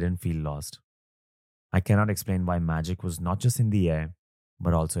 we didn't feel lost. I cannot explain why magic was not just in the air,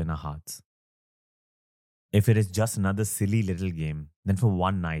 but also in our hearts. If it is just another silly little game, then for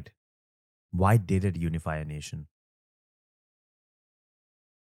one night, why did it unify a nation?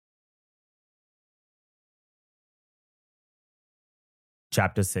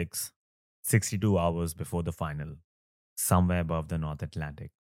 Chapter 6, 62 hours before the final, somewhere above the North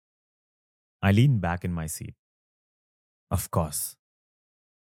Atlantic. I leaned back in my seat. Of course,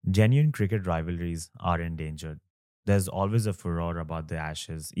 genuine cricket rivalries are endangered. There's always a furor about the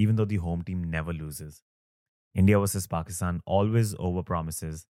Ashes, even though the home team never loses. India versus Pakistan always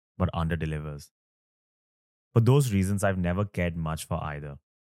overpromises but underdelivers. For those reasons, I've never cared much for either.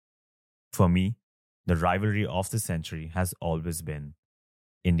 For me, the rivalry of the century has always been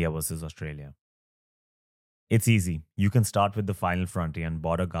India versus Australia. It's easy. You can start with the final frontier and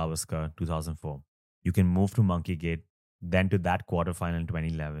Border Gavaskar 2004. You can move to Monkey Gate, then to that quarterfinal in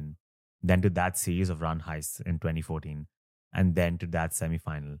 2011, then to that series of run heists in 2014, and then to that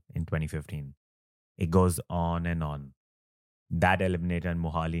semi-final in 2015. It goes on and on. That eliminator in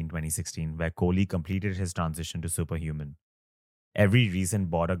Mohali in 2016, where Kohli completed his transition to superhuman. Every recent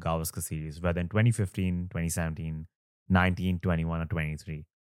Border Gavaskar series, whether in 2015, 2017, 19, 21, or 23,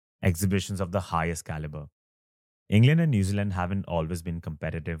 exhibitions of the highest caliber. England and New Zealand haven't always been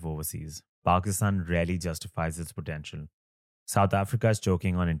competitive overseas. Pakistan rarely justifies its potential. South Africa is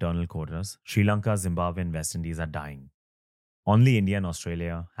choking on internal quotas. Sri Lanka, Zimbabwe, and West Indies are dying. Only India and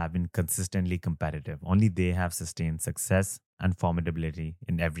Australia have been consistently competitive. Only they have sustained success and formidability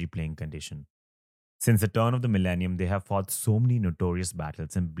in every playing condition. Since the turn of the millennium, they have fought so many notorious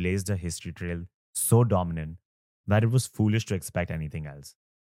battles and blazed a history trail so dominant that it was foolish to expect anything else.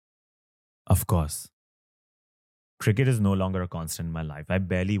 Of course, cricket is no longer a constant in my life. I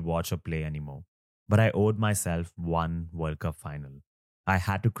barely watch or play anymore. But I owed myself one World Cup final. I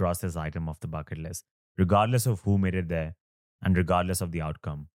had to cross this item off the bucket list, regardless of who made it there and regardless of the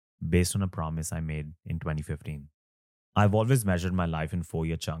outcome, based on a promise I made in 2015. I've always measured my life in 4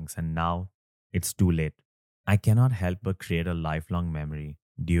 year chunks, and now it's too late. I cannot help but create a lifelong memory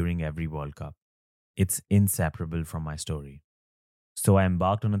during every World Cup. It's inseparable from my story. So I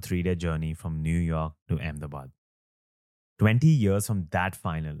embarked on a 3-day journey from New York to Ahmedabad. 20 years from that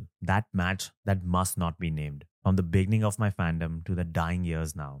final, that match that must not be named, from the beginning of my fandom to the dying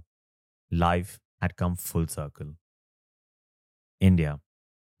years now, life had come full circle. India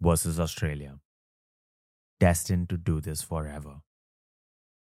versus Australia, destined to do this forever.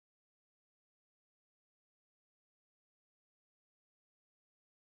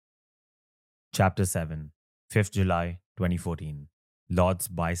 Chapter 7, 5th July 2014, Lord's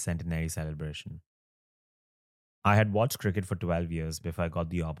Bicentenary Celebration. I had watched cricket for 12 years before I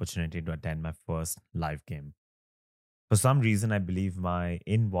got the opportunity to attend my first live game. For some reason, I believed my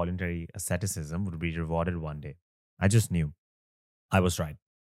involuntary asceticism would be rewarded one day. I just knew. I was right.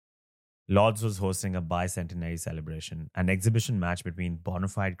 Lords was hosting a bicentenary celebration. An exhibition match between bona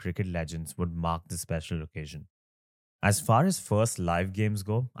fide cricket legends would mark the special occasion. As far as first live games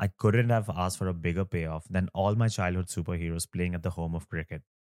go, I couldn't have asked for a bigger payoff than all my childhood superheroes playing at the home of cricket.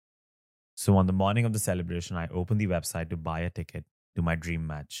 So on the morning of the celebration, I opened the website to buy a ticket to my dream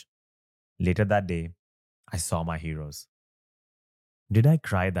match. Later that day, I saw my heroes. Did I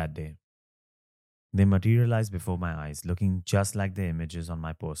cry that day? They materialized before my eyes, looking just like the images on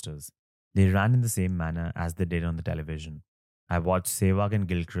my posters. They ran in the same manner as they did on the television. I watched Sehwag and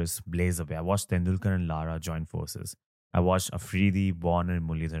Gilchrist blaze away. I watched Tendulkar and Lara join forces. I watched Afridi, Warner, and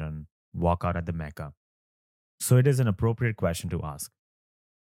Mullidharan walk out at the Mecca. So it is an appropriate question to ask.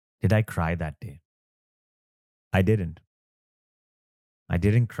 Did I cry that day? I didn't. I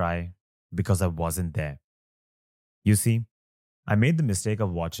didn't cry because I wasn't there. You see, I made the mistake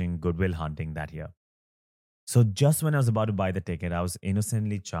of watching Good Will Hunting that year. So just when I was about to buy the ticket, I was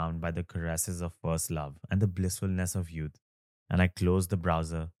innocently charmed by the caresses of first love and the blissfulness of youth, and I closed the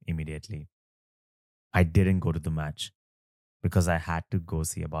browser immediately. I didn't go to the match because I had to go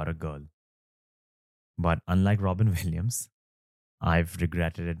see about a girl. But unlike Robin Williams, I've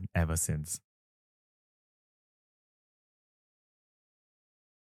regretted it ever since.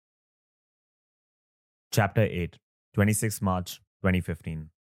 Chapter 8, 26 March 2015.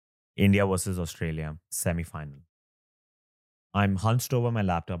 India versus Australia, semi-final. I'm hunched over my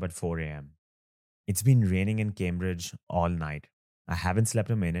laptop at 4 a.m. It's been raining in Cambridge all night. I haven't slept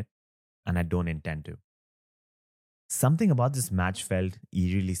a minute, and I don't intend to. Something about this match felt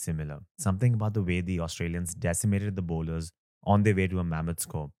eerily similar. Something about the way the Australians decimated the bowlers on their way to a mammoth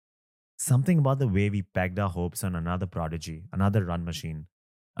score. Something about the way we pegged our hopes on another prodigy, another run machine,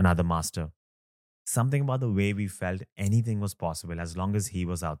 another master. Something about the way we felt anything was possible as long as he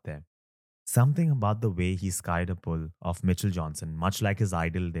was out there. Something about the way he skied a pull of Mitchell Johnson, much like his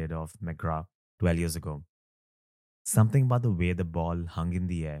idol did of McGrath 12 years ago. Something about the way the ball hung in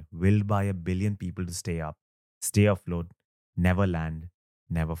the air, willed by a billion people to stay up, stay afloat, never land,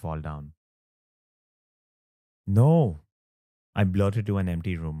 never fall down. No, I blurted to an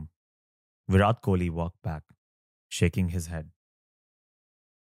empty room. Virat Kohli walked back, shaking his head.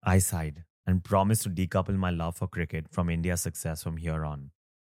 I sighed and promised to decouple my love for cricket from India's success from here on.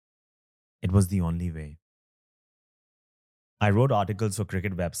 It was the only way. I wrote articles for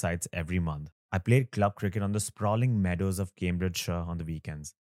cricket websites every month. I played club cricket on the sprawling meadows of Cambridgeshire on the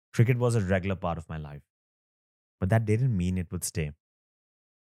weekends. Cricket was a regular part of my life. But that didn't mean it would stay.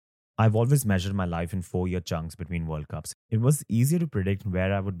 I've always measured my life in 4 year chunks between World Cups. It was easier to predict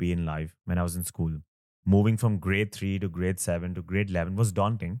where I would be in life when I was in school. Moving from grade 3 to grade 7 to grade 11 was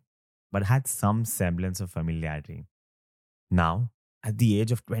daunting, but had some semblance of familiarity. Now, at the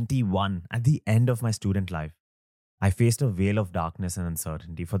age of 21, at the end of my student life, I faced a veil of darkness and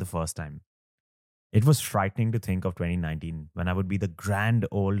uncertainty for the first time. It was frightening to think of 2019 when I would be the grand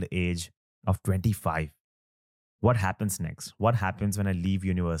old age of 25. What happens next? What happens when I leave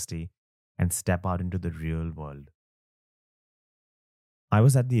university and step out into the real world? I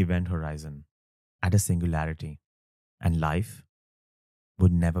was at the event horizon, at a singularity, and life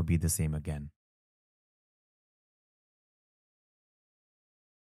would never be the same again.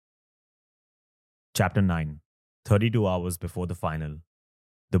 Chapter 9, 32 hours before the final,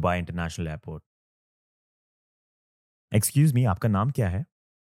 Dubai International Airport. Excuse me, आपका नाम क्या है?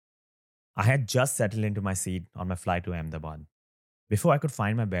 I had just settled into my seat on my flight to Ahmedabad. Before I could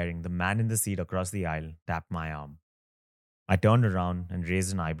find my bearing, the man in the seat across the aisle tapped my arm. I turned around and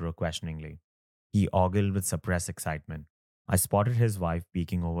raised an eyebrow questioningly. He ogled with suppressed excitement. I spotted his wife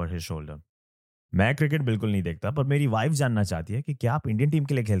peeking over his shoulder. मैं cricket बिल्कुल नहीं देखता पर मेरी wife जानना चाहती है कि क्या आप इंडियन टीम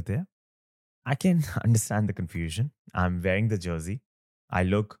के लिए खेलते हैं? I can understand the confusion. I'm wearing the jersey. I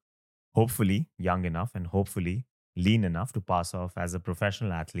look hopefully young enough and hopefully lean enough to pass off as a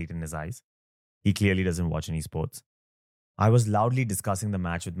professional athlete in his eyes. He clearly doesn't watch any sports. I was loudly discussing the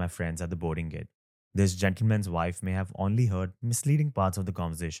match with my friends at the boarding gate. This gentleman's wife may have only heard misleading parts of the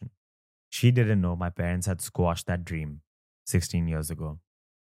conversation. She didn't know my parents had squashed that dream 16 years ago.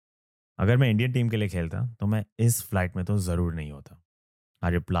 अगर मैं Indian team के लिए खेलता तो मैं इस flight में तो जरूर नहीं होता. I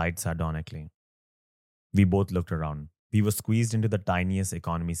replied sardonically. We both looked around. We were squeezed into the tiniest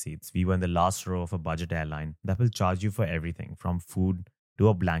economy seats. We were in the last row of a budget airline that will charge you for everything from food to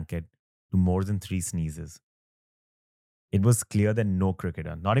a blanket to more than 3 sneezes. It was clear that no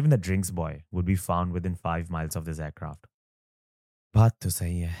cricketer, not even the drinks boy, would be found within 5 miles of this aircraft. बात तो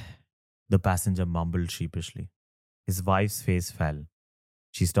सही है. The passenger mumbled sheepishly. His wife's face fell.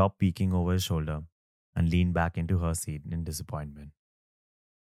 She stopped peeking over his shoulder and leaned back into her seat in disappointment.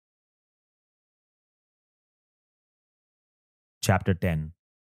 Chapter 10,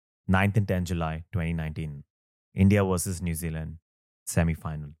 9th and 10th July 2019. India versus New Zealand,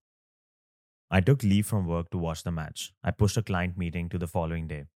 semi-final. I took leave from work to watch the match. I pushed a client meeting to the following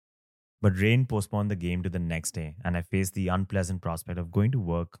day. But rain postponed the game to the next day, and I faced the unpleasant prospect of going to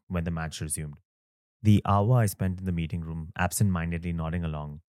work when the match resumed. The hour I spent in the meeting room, absent mindedly nodding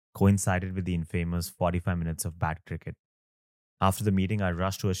along, coincided with the infamous 45 minutes of bad cricket. After the meeting, I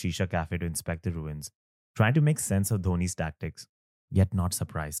rushed to a shisha cafe to inspect the ruins, trying to make sense of Dhoni's tactics, yet not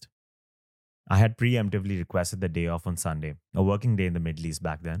surprised. I had preemptively requested the day off on Sunday, a working day in the Middle East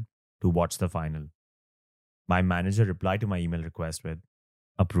back then, to watch the final. My manager replied to my email request with,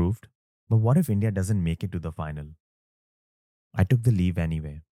 "Approved, but what if India doesn't make it to the final?" I took the leave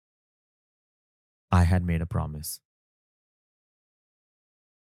anyway. I had made a promise.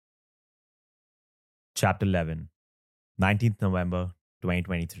 Chapter 11, 19th November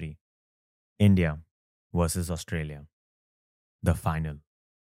 2023. India versus Australia. The final.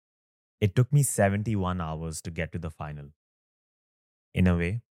 It took me 71 hours to get to the final. In a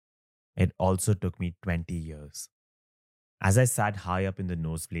way, it also took me 20 years. As I sat high up in the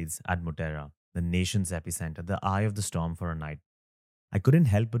nosebleeds at Motera, the nation's epicenter, the eye of the storm for a night, I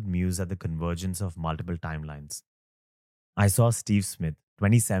couldn't help but muse at the convergence of multiple timelines. I saw Steve Smith.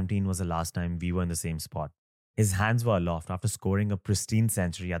 2017 was the last time we were in the same spot. His hands were aloft after scoring a pristine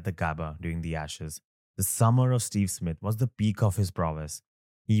century at the Gabba during the Ashes. The summer of Steve Smith was the peak of his prowess.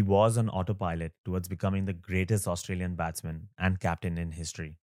 He was on autopilot towards becoming the greatest Australian batsman and captain in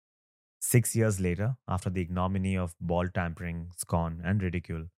history. 6 years later, after the ignominy of ball tampering, scorn, and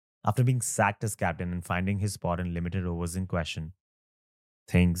ridicule, after being sacked as captain and finding his spot in limited overs in question,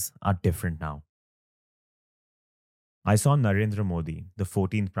 things are different now. I saw Narendra Modi, the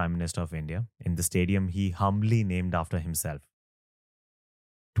 14th Prime Minister of India, in the stadium he humbly named after himself.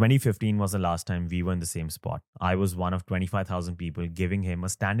 2015 was the last time we were in the same spot. I was one of 25,000 people giving him a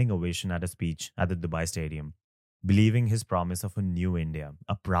standing ovation at a speech at the Dubai Stadium, believing his promise of a new India,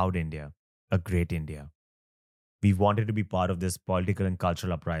 a proud India, a great India. We wanted to be part of this political and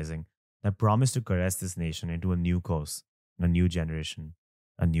cultural uprising that promised to caress this nation into a new course, a new generation,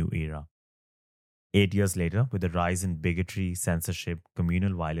 a new era. 8 years later, with the rise in bigotry, censorship,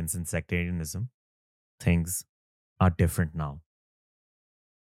 communal violence, and sectarianism, things are different now.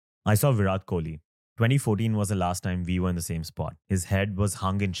 I saw Virat Kohli. 2014 was the last time we were in the same spot. His head was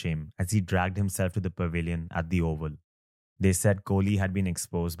hung in shame as he dragged himself to the pavilion at the Oval. They said Kohli had been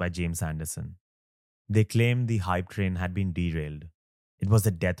exposed by James Anderson. They claimed the hype train had been derailed. It was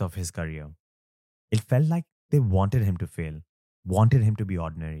the death of his career. It felt like they wanted him to fail, wanted him to be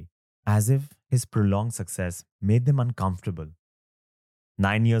ordinary, as if his prolonged success made them uncomfortable.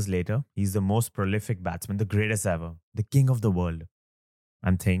 9 years later, he's the most prolific batsman, the greatest ever, the king of the world.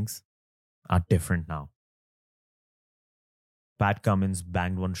 And things are different now. Pat Cummins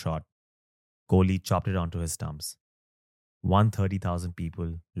banged one shot. Kohli chopped it onto his stumps. 130,000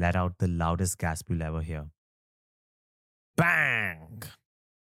 people let out the loudest gasp you'll ever hear. Bang!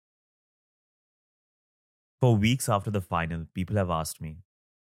 For weeks after the final, people have asked me,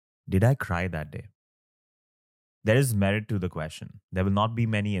 did I cry that day? There is merit to the question. There will not be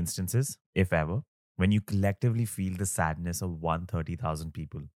many instances, if ever, when you collectively feel the sadness of 130,000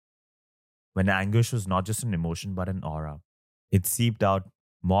 people. When anguish was not just an emotion but an aura. It seeped out,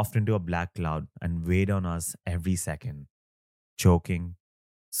 morphed into a black cloud, and weighed on us every second, choking,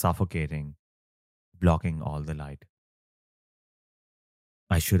 suffocating, blocking all the light.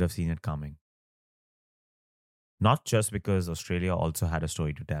 I should have seen it coming. Not just because Australia also had a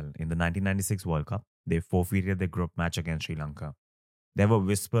story to tell. In the 1996 World Cup, they forfeited their group match against Sri Lanka. There were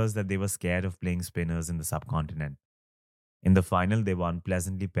whispers that they were scared of playing spinners in the subcontinent. In the final, they were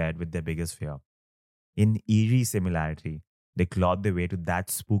unpleasantly paired with their biggest fear. In eerie similarity, they clawed their way to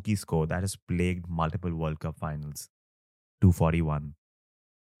that spooky score that has plagued multiple World Cup finals 241.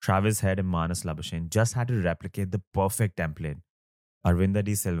 Travis Head and Manas Labuschagne just had to replicate the perfect template Arvinda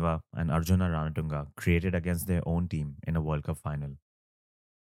De Silva and Arjuna Ranatunga created against their own team in a World Cup final.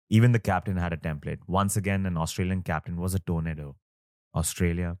 Even the captain had a template. Once again, an Australian captain was a tornado.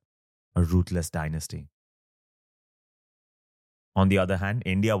 Australia, a ruthless dynasty. On the other hand,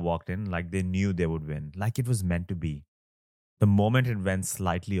 India walked in like they knew they would win, like it was meant to be. The moment it went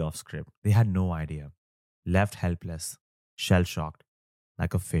slightly off script, they had no idea. Left helpless, shell shocked,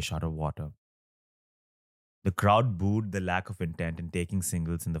 like a fish out of water. The crowd booed the lack of intent in taking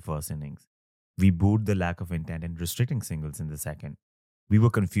singles in the first innings. We booed the lack of intent in restricting singles in the second. We were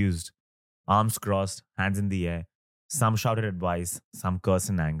confused, arms crossed, hands in the air. Some shouted advice, some cursed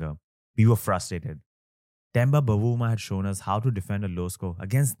in anger. We were frustrated. Temba Bavuma had shown us how to defend a low score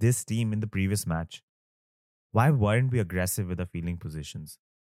against this team in the previous match. Why weren't we aggressive with our fielding positions?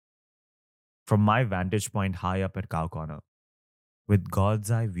 From my vantage point high up at Cow Corner, with God's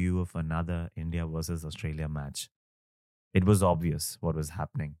eye view of another India versus Australia match, it was obvious what was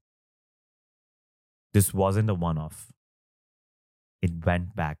happening. This wasn't a one off, it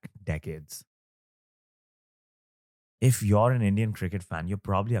went back decades. If you're an Indian cricket fan, you're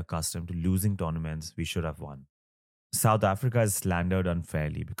probably accustomed to losing tournaments we should have won. South Africa is slandered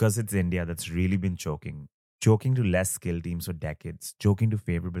unfairly because it's India that's really been choking to less skilled teams for decades, choking to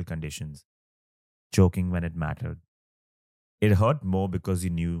favorable conditions, choking when it mattered. It hurt more because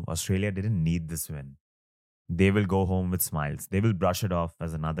you knew Australia didn't need this win. They will go home with smiles. They will brush it off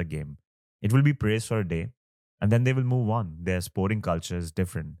as another game. It will be praised for a day, and then they will move on. Their sporting culture is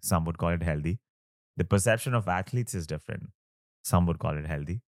different. Some would call it healthy. The perception of athletes is different. Some would call it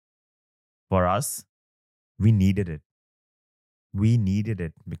healthy. For us, we needed it. We needed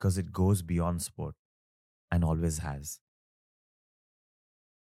it because it goes beyond sport and always has.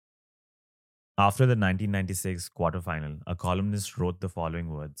 After the 1996 quarterfinal, a columnist wrote the following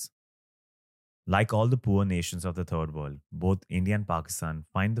words. Like all the poor nations of the third world, both India and Pakistan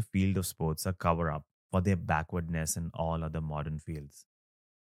find the field of sports a cover up for their backwardness in all other modern fields.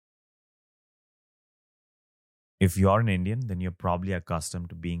 If you're an Indian, then you're probably accustomed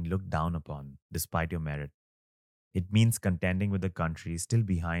to being looked down upon despite your merit. It means contending with a country still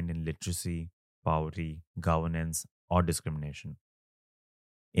behind in literacy, poverty, governance, or discrimination.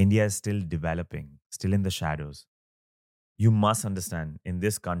 India is still developing, still in the shadows. You must understand, in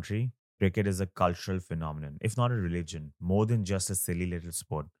this country, cricket is a cultural phenomenon, if not a religion, more than just a silly little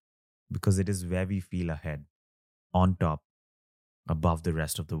sport, because it is where we feel ahead, on top, above the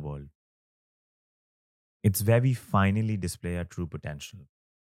rest of the world. It's where we finally display our true potential.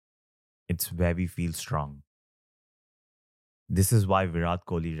 It's where we feel strong. This is why Virat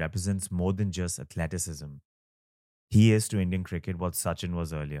Kohli represents more than just athleticism. He is to Indian cricket what Sachin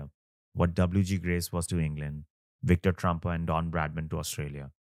was earlier, what W.G. Grace was to England, Victor Trumper and Don Bradman to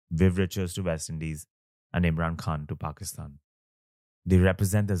Australia, Viv Richards to West Indies, and Imran Khan to Pakistan. They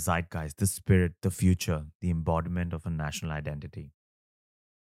represent the zeitgeist, the spirit, the future, the embodiment of a national identity.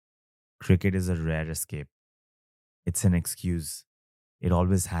 Cricket is a rare escape. It's an excuse. It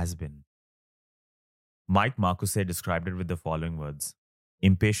always has been. Mike Marcuse described it with the following words.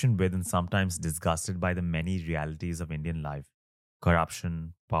 Impatient with and sometimes disgusted by the many realities of Indian life,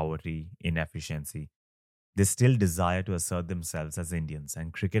 corruption, poverty, inefficiency, they still desire to assert themselves as Indians,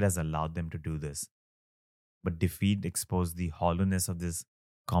 and cricket has allowed them to do this. But defeat exposed the hollowness of this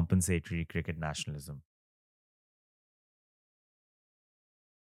compensatory cricket nationalism.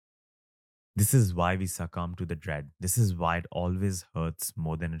 This is why we succumb to the dread. This is why it always hurts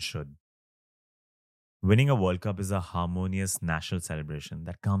more than it should. Winning a World Cup is a harmonious national celebration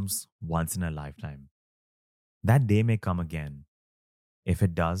that comes once in a lifetime. That day may come again. If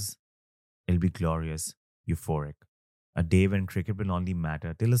it does, It'll be glorious, euphoric. A day when cricket will only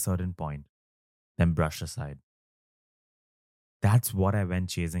matter till a certain point, then brushed aside. That's what I went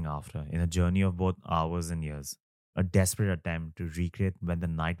chasing after in a journey of both hours and years. A desperate attempt to recreate when the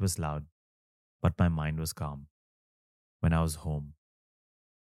night was loud, but my mind was calm. When I was home.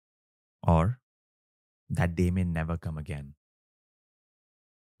 Or that day may never come again.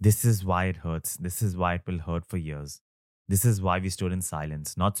 This is why it hurts. This is why it will hurt for years. This is why we stood in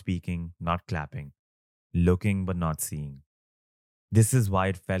silence, not speaking, not clapping, looking but not seeing. This is why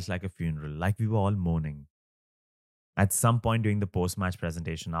it felt like a funeral, like we were all mourning. At some point during the post match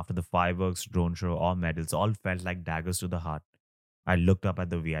presentation, after the fireworks, drone show, or medals all felt like daggers to the heart, I looked up at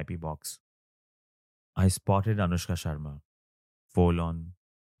the VIP box. I spotted Anushka Sharma, forlorn,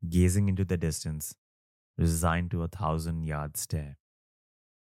 gazing into the distance, resigned to a 1,000-yard stare.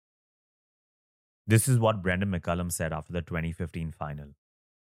 This is what Brendan McCullum said after the 2015 final.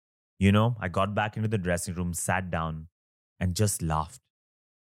 I got back into the dressing room, sat down, and just laughed.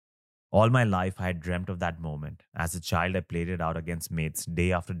 All my life, I had dreamt of that moment. As a child, I played it out against mates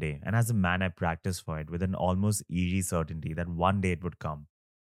day after day, and as a man, I practiced for it with an almost eerie certainty that one day it would come.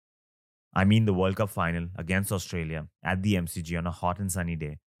 I mean, the World Cup final against Australia at the MCG on a hot and sunny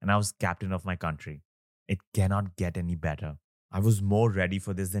day, and I was captain of my country. It cannot get any better. I was more ready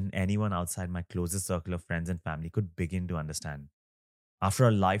for this than anyone outside my closest circle of friends and family could begin to understand. After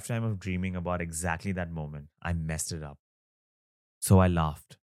a lifetime of dreaming about exactly that moment, I messed it up. So I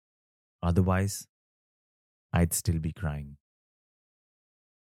laughed. Otherwise, I'd still be crying.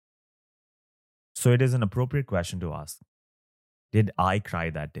 So it is an appropriate question to ask. Did I cry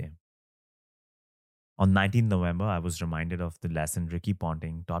that day? On 19th November, I was reminded of the lesson Ricky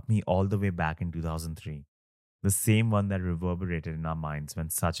Ponting taught me all the way back in 2003. The same one that reverberated in our minds when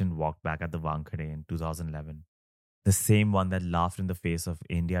Sachin walked back at the Wankhede in 2011. The same one that laughed in the face of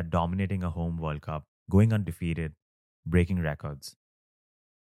India dominating a home World Cup, going undefeated, breaking records.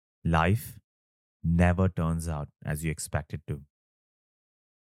 Life never turns out as you expect it to.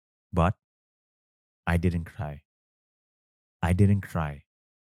 But I didn't cry. I didn't cry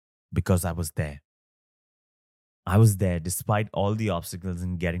because I was there. I was there despite all the obstacles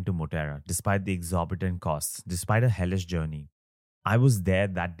in getting to Motera, despite the exorbitant costs, despite a hellish journey. I was there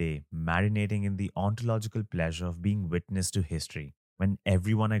that day, marinating in the ontological pleasure of being witness to history when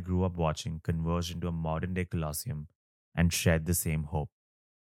everyone I grew up watching converged into a modern day Colosseum and shared the same hope.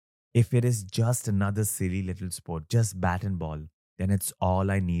 If it is just another silly little sport, just bat and ball, then it's all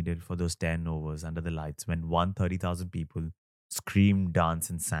I needed for those 10 overs under the lights when 130,000 people screamed,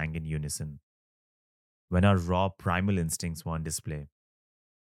 danced, and sang in unison. When our raw primal instincts were on display.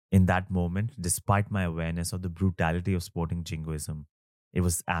 In that moment, despite my awareness of the brutality of sporting jingoism, it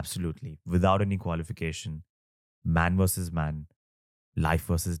was absolutely, without any qualification, man versus man, life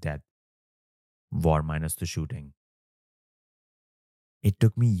versus death, war minus the shooting. It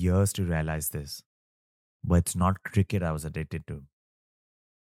took me years to realize this, but it's not cricket I was addicted to.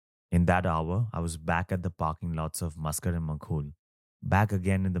 In that hour, I was back at the parking lots of Muscat and Makhul, back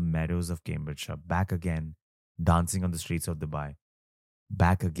again in the meadows of Cambridgeshire, back again dancing on the streets of Dubai,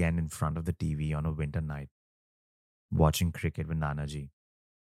 back again in front of the TV on a winter night, watching cricket with Nanaji.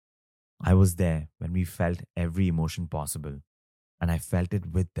 I was there when we felt every emotion possible, and I felt it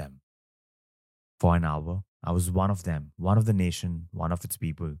with them. For an hour, I was one of them, one of the nation, one of its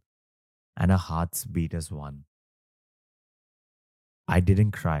people, and our hearts beat as one. I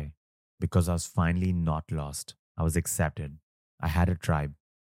didn't cry because I was finally not lost. I was accepted. I had a tribe.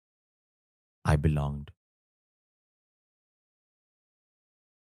 I belonged.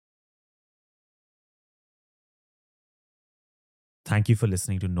 Thank you for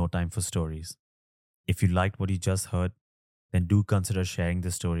listening to No Time for Stories. If you liked what you just heard, then do consider sharing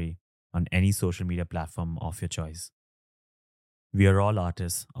this story on any social media platform of your choice. We are all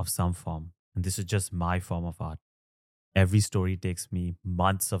artists of some form, and this is just my form of art. Every story takes me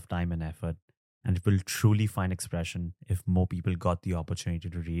months of time and effort, and it will truly find expression if more people got the opportunity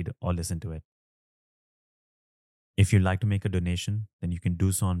to read or listen to it. If you'd like to make a donation, then you can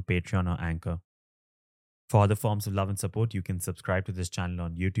do so on Patreon or Anchor. For other forms of love and support, you can subscribe to this channel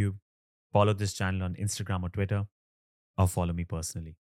on YouTube, follow this channel on Instagram or Twitter, or follow me personally.